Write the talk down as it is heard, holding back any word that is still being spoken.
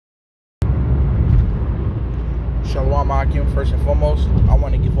Shalom Akim. First and foremost, I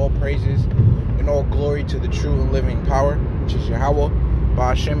want to give all praises and all glory to the true and living power, which is Yahweh,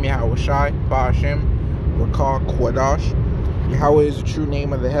 Ba'ashem, Yahweh Shai, Ba'ashem, Rakah, Kwadash. Yahweh is the true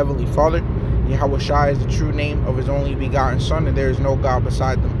name of the Heavenly Father. Yahweh Shai is the true name of his only begotten Son, and there is no God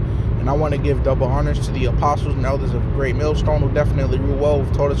beside them. And I want to give double honors to the apostles and elders of Great Millstone, who definitely rule well,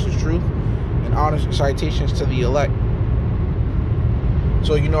 who've taught us the truth, and honors and citations to the elect.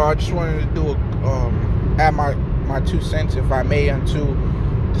 So, I just wanted to do add my 2 cents, if I may, onto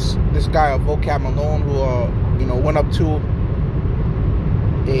this guy, Vocab Malone, who went up to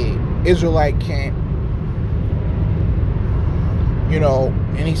a Israelite camp,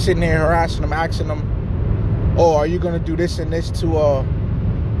 and he's sitting there harassing them, asking them, "Oh, are you gonna do this and this to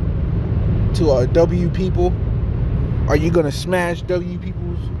W people? Are you gonna smash W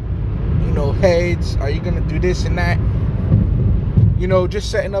people's heads? Are you gonna do this and that?" Just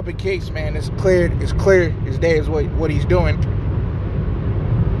setting up a case, man. It's clear as day is what he's doing.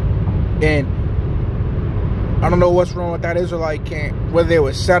 And I don't know what's wrong with that Israelite camp, whether they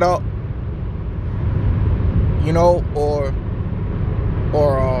were set up, or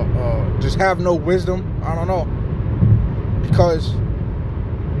just have no wisdom. I don't know. Because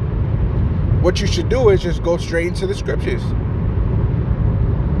what you should do is just go straight into the scriptures.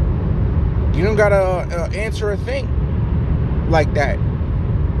 You don't gotta answer a thing like that.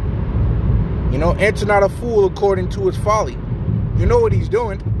 Answer not a fool according to his folly. You know what he's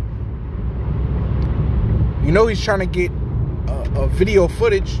doing. He's trying to get a video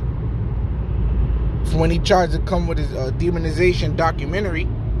footage for when he tries to come with his demonization documentary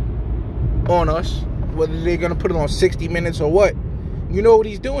on us, whether they're going to put it on 60 Minutes or what. You know what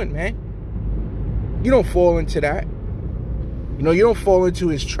he's doing, man. You don't fall into that. You don't fall into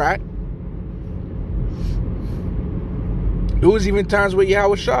his trap. There was even times where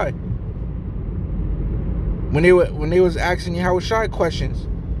Yahweh Shai, when they was asking Yahweh Shai questions,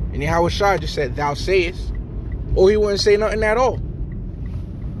 and Yahweh Shai just said, "Thou sayest," or he wouldn't say nothing at all.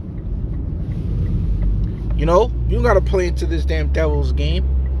 You don't gotta play into this damn devil's game.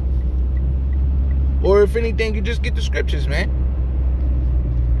 Or if anything, you just get the scriptures, man.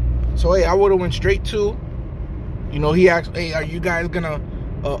 So hey, I would have went straight to, he asked, "Hey, are you guys gonna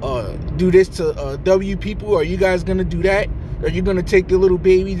do this to W people? Are you guys gonna do that? Are you gonna take the little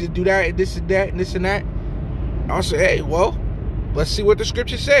babies and do that and this and that and this and that?" I'll say, hey, well, let's see what the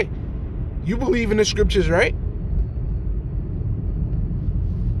scriptures say. You believe in the scriptures, right?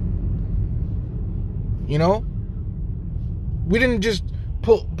 We didn't just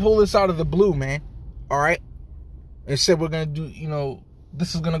pull this out of the blue, man. All right? And said we're gonna do,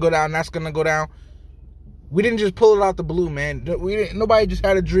 this is gonna go down, that's gonna go down. We didn't just pull it out the blue, man. Nobody just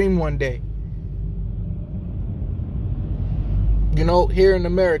had a dream one day. Here in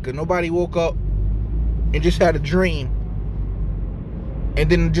America, nobody woke up and just had a dream and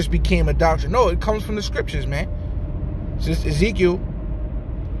then it just became a doctrine. No, it comes from the scriptures, man. It's just Ezekiel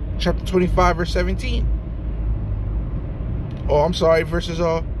chapter 25 verse 17. Oh, I'm sorry, verses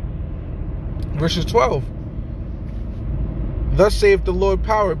 12. "Thus saith the Lord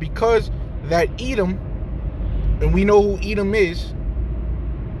power, because that Edom," and we know who Edom is,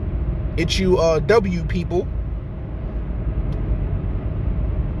 it's you W people,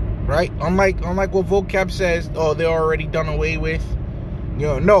 right? Unlike what Vocab says, "Oh, they're already done away with."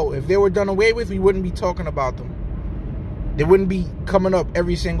 No, if they were done away with, we wouldn't be talking about them. They wouldn't be coming up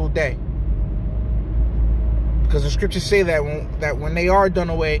every single day. Because the scriptures say that when they are done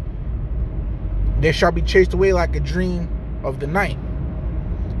away, they shall be chased away like a dream of the night.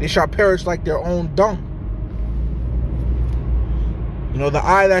 They shall perish like their own dung. The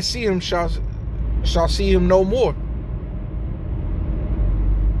eye that see him shall see him no more.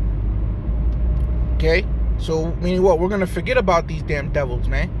 Okay? So, meaning what? We're going to forget about these damn devils,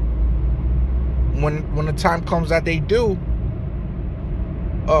 man. When the time comes that they do,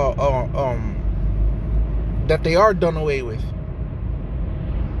 that they are done away with.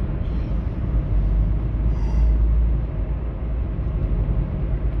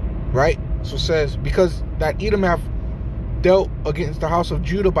 Right? So it says, because that Edom have dealt against the house of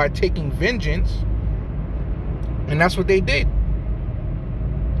Judah by taking vengeance. And that's what they did.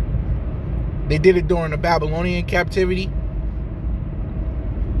 They did it during the Babylonian captivity.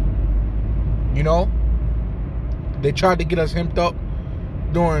 They tried to get us hemmed up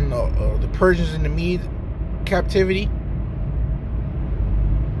during the Persians and the Medes captivity.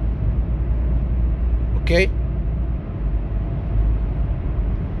 Okay?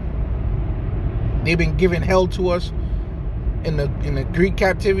 They've been giving hell to us in the Greek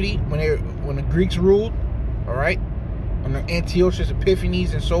captivity when the Greeks ruled. All right? Under Antiochus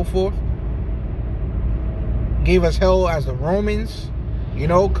Epiphanes and so forth. gave us hell as the Romans. You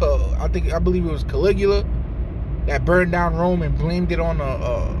know, I believe it was Caligula that burned down Rome and blamed it on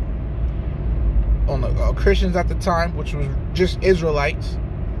the Christians at the time, which was just Israelites.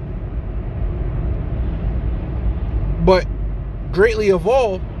 But greatly of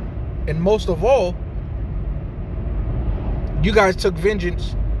all, and most of all, you guys took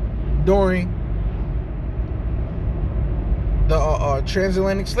vengeance during the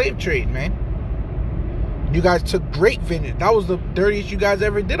transatlantic slave trade, man. You guys took great vengeance. That was the dirtiest you guys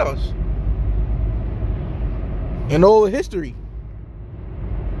ever did us in all of history.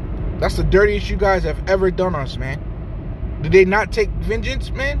 That's the dirtiest you guys have ever done us, man. Did they not take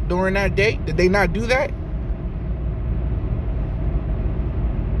vengeance, man, during that day? Did they not do that?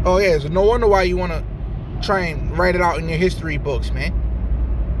 Oh, yeah, so no wonder why you want to try and write it out in your history books,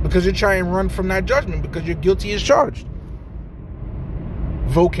 man. Because you're trying to run from that judgment, because you're guilty as charged.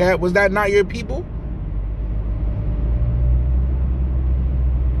 Vocab, was that not your people?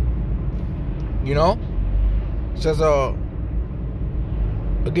 You know? It says,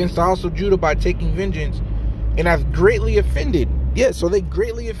 against the house of Judah by taking vengeance, and have greatly offended. Yeah, so they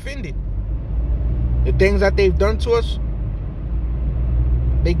greatly offended. The things that they've done to us,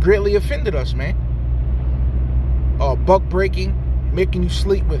 they greatly offended us, man. Buck breaking, making you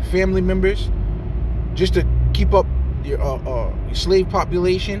sleep with family members just to keep up your slave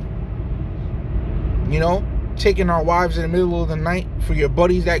population. You know, taking our wives in the middle of the night for your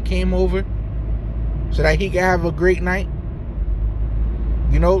buddies that came over so that he can have a great night.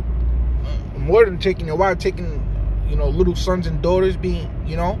 You know, more than taking your wife, taking, you know, little sons and daughters being,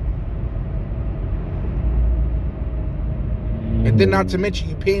 you know. And then not to mention,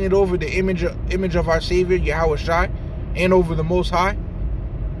 you painted over the image of our Savior, Yahweh Shai, and over the Most High.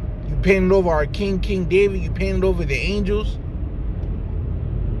 You painted over our King David. You painted over the angels.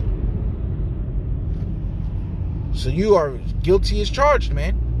 So you are guilty as charged,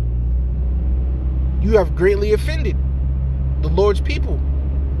 man. You have greatly offended the Lord's people.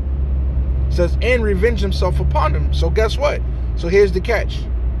 It says, and revenge himself upon them. So guess what? So here's the catch.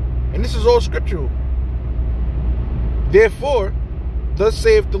 And this is all scriptural. Therefore, thus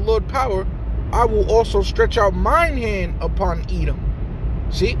saith the Lord power, I will also stretch out mine hand upon Edom.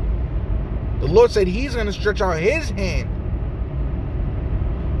 See? The Lord said he's going to stretch out his hand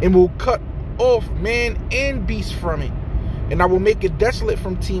and will cut off man and beast from it. And I will make it desolate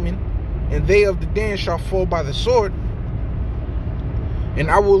from Teman, and they of the Dan shall fall by the sword.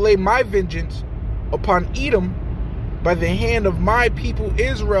 And I will lay my vengeance upon Edom by the hand of my people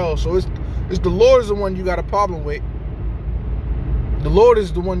Israel. So it's the Lord is the one you got a problem with. The Lord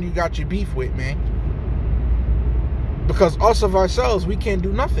is the one you got your beef with, man. Because us of ourselves, we can't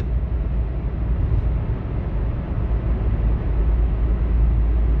do nothing.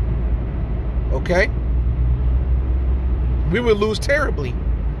 Okay? We would lose terribly.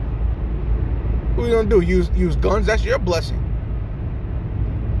 What are we gonna do? Use guns? That's your blessing.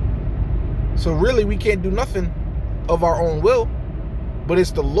 So really, we can't do nothing of our own will. But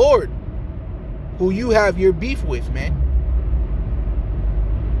it's the Lord who you have your beef with, man.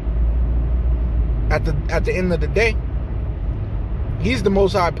 At the end of the day, he's the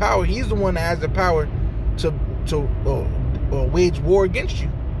Most High power. He's the one that has the power to wage war against you,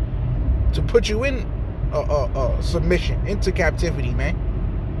 to put you in submission, into captivity, man.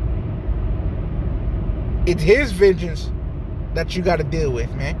 It's his vengeance that you got to deal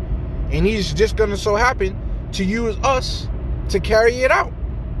with, man. And he's just going to so happen to use us to carry it out,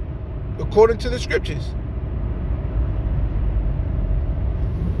 according to the scriptures.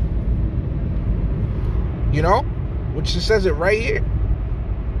 You know, which it says it right here.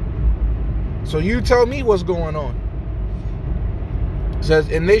 So you tell me what's going on. It says,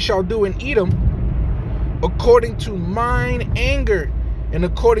 and they shall do in Edom according to mine anger and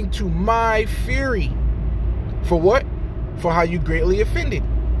according to my fury. For what? For how you greatly offended.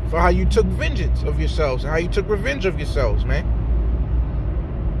 For how you took vengeance of yourselves and how you took revenge of yourselves, man.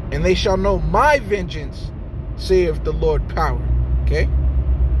 And they shall know my vengeance, saith the Lord power. Okay?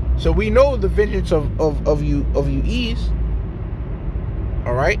 So we know the vengeance of you is.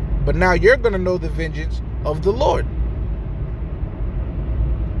 All right? But now you're going to know the vengeance of the Lord.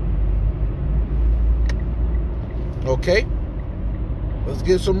 Okay? Let's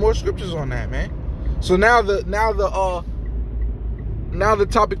get some more scriptures on that, man. So now the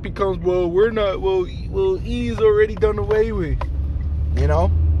topic becomes, well, E's already done away with. You know?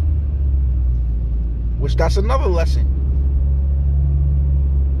 Which that's another lesson.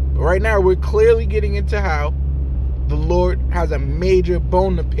 But right now we're clearly getting into how the Lord has a major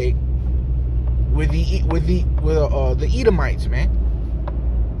bone to pick with the Edomites, man.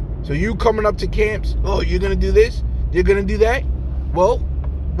 So So you coming up to camps, oh, you're going to do this? You're going to do that? Well,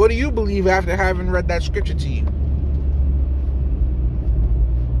 what do you believe after having read that scripture to you?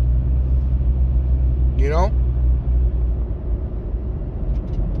 You know?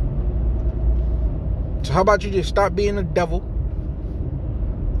 So how about you just stop being a devil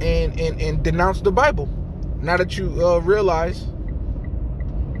and denounce the Bible now that you realize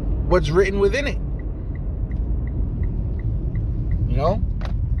what's written within it? You know?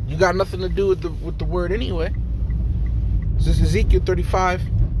 You got nothing to do with the word anyway. This is Ezekiel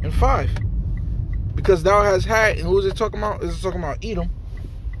 35:5. Because thou hast had, and who is it talking about? Is it talking about Edom?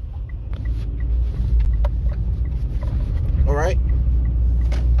 Alright?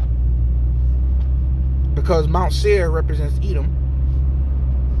 Because Mount Seir represents Edom.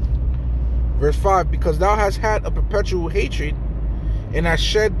 Verse 5, because thou hast had a perpetual hatred, and hast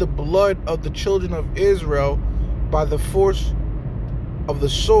shed the blood of the children of Israel by the force of the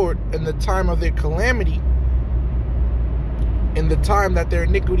sword in the time of their calamity, in the time that their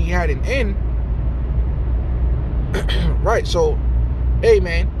iniquity had an end. Right, so, hey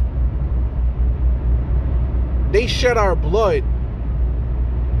man, they shed our blood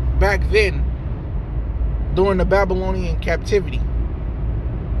back then during the Babylonian captivity.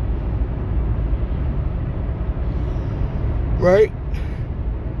 Right?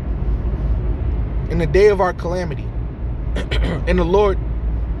 In the day of our calamity. And the Lord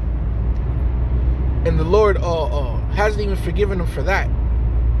hasn't even forgiven them for that.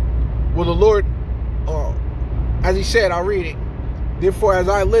 Well, the Lord, as he said, I'll read it. Therefore, as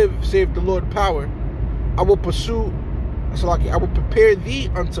I live, saith the Lord power, I will pursue, I will prepare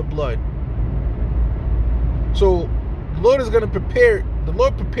thee unto blood. So the Lord is going to prepare, the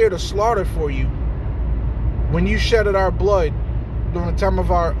Lord prepared a slaughter for you when you shedded our blood during the time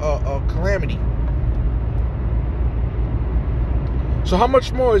of our calamity. So how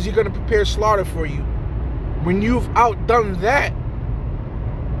much more is he going to prepare slaughter for you when you've outdone that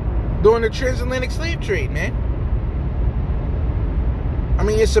during the transatlantic slave trade, man? I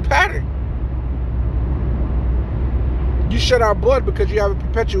mean, it's a pattern. You shed our blood because you have a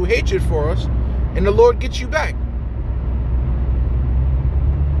perpetual hatred for us, and the Lord gets you back.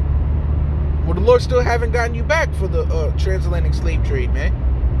 Well, the Lord still haven't gotten you back for the transatlantic slave trade, man,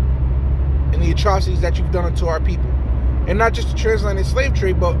 and the atrocities that you've done unto our people. And not just the transatlantic slave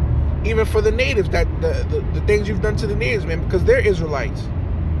trade, but even for the natives, that the things you've done to the natives, man, because they're Israelites.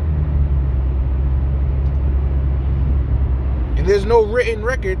 And there's no written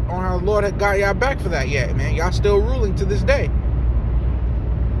record on how the Lord had got y'all back for that yet, man. Y'all still ruling to this day.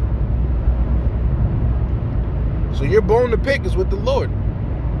 So your bone to pick is with the Lord.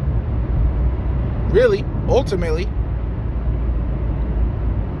 Really, ultimately.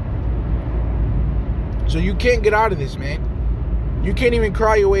 So you can't get out of this, man. You can't even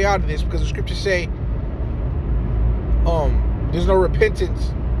cry your way out of this, because the scriptures say there's no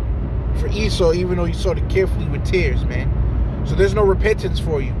repentance for Esau, even though he sought it carefully with tears, man. So there's no repentance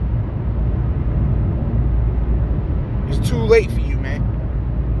for you. It's too late for you, man.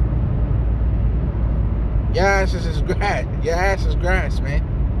 Your ass is grass. Your ass is grass, man.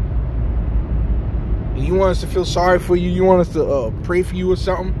 And you want us to feel sorry for you? You want us to pray for you or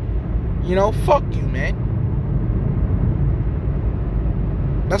something? You know, fuck you, man.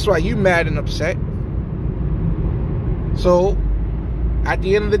 That's why you mad and upset. So, at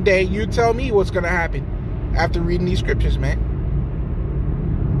the end of the day, you tell me what's going to happen after reading these scriptures, man.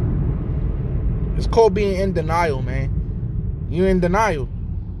 It's called being in denial, man. You're in denial.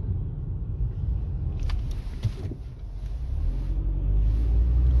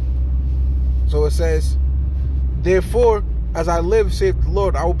 So it says, therefore, as I live, saith the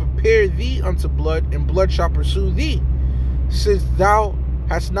Lord, I will prepare thee unto blood, and blood shall pursue thee. Since thou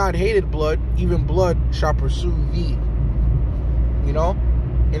hast not hated blood, even blood shall pursue thee. You know?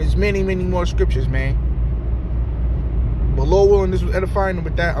 And there's many, many more scriptures, man. But Lord willing, this was edifying. And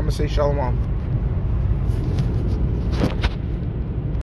with that, I'm going to say shalom.